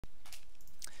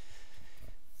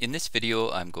In this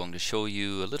video, I'm going to show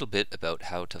you a little bit about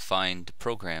how to find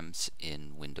programs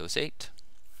in Windows 8.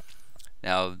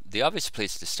 Now, the obvious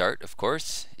place to start, of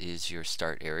course, is your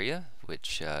Start area,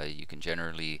 which you can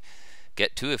generally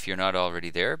get to if you're not already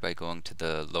there by going to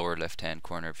the lower left-hand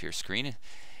corner of your screen.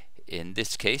 In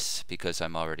this case, because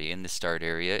I'm already in the Start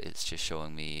area, it's just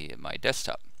showing me my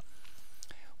desktop.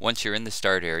 Once you're in the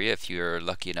Start area, if you're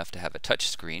lucky enough to have a touch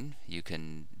screen, you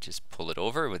can just pull it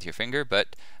over with your finger,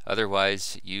 but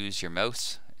otherwise use your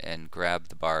mouse and grab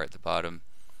the bar at the bottom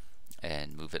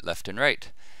and move it left and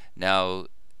right. Now,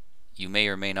 you may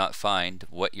or may not find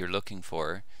what you're looking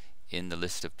for in the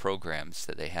list of programs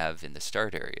that they have in the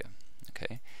Start area.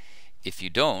 Okay, if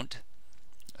you don't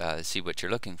see what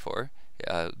you're looking for,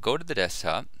 go to the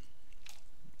desktop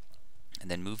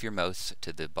and then move your mouse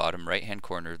to the bottom right hand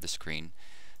corner of the screen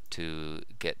to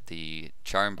get the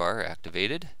charm bar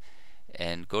activated,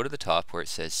 and go to the top where it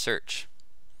says search.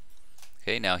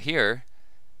 Okay, now here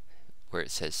where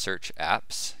it says search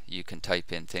apps, you can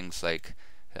type in things like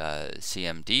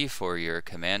CMD for your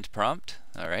command prompt.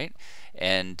 Alright,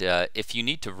 and if you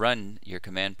need to run your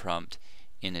command prompt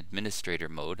in administrator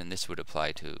mode, and this would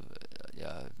apply to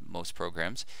most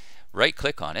programs, right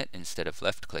click on it instead of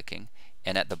left clicking,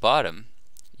 and at the bottom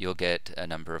you'll get a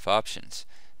number of options.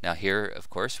 Now here, of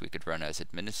course, we could run as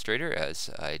administrator,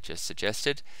 as I just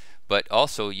suggested, but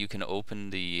also you can open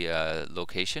the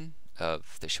location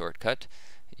of the shortcut.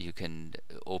 You can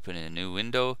open a new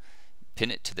window, pin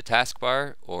it to the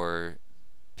taskbar, or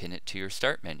pin it to your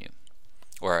start menu.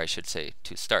 Or I should say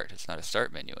to start. It's not a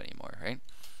start menu anymore, right?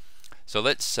 So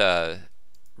let's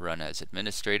run as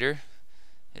administrator.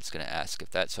 It's going to ask if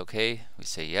that's okay. We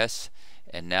say yes,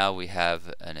 and now we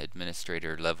have an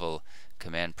administrator level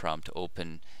command prompt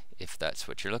open if that's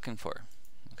what you're looking for.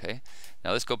 Okay,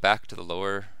 now let's go back to the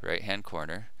lower right hand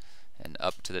corner and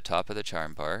up to the top of the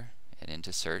charm bar and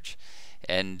into search,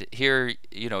 and here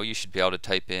you should be able to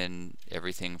type in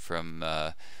everything from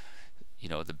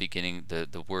the beginning,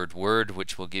 the word Word,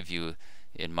 which will give you,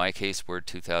 in my case, Word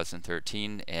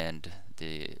 2013, and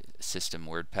the system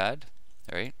WordPad.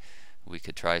 Alright, we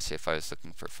could try, say if I was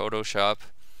looking for Photoshop,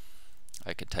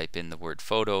 I could type in the word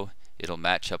photo. It'll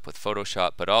match up with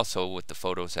Photoshop, but also with the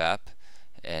Photos app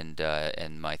and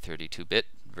my 32-bit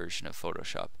version of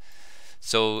Photoshop.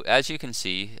 So as you can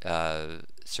see,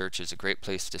 search is a great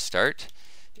place to start.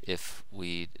 If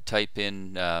we type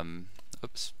in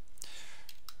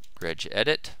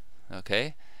Regedit,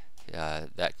 okay,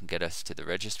 that can get us to the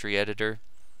registry editor.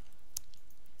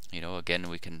 Again,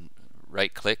 we can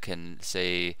right click and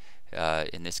say,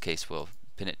 in this case, we'll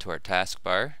pin it to our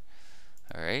taskbar.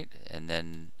 Alright, and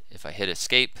then if I hit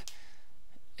escape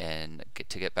and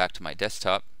get back to my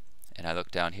desktop, and I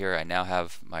look down here, I now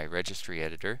have my registry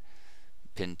editor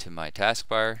pinned to my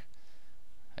taskbar.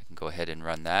 I can go ahead and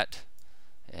run that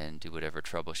and do whatever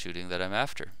troubleshooting that I'm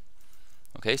after.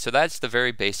 Okay, so that's the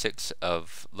very basics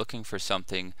of looking for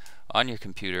something on your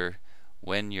computer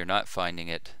when you're not finding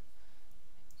it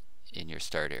in your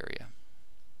start area.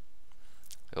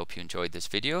 I hope you enjoyed this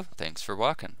video. Thanks for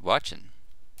watching.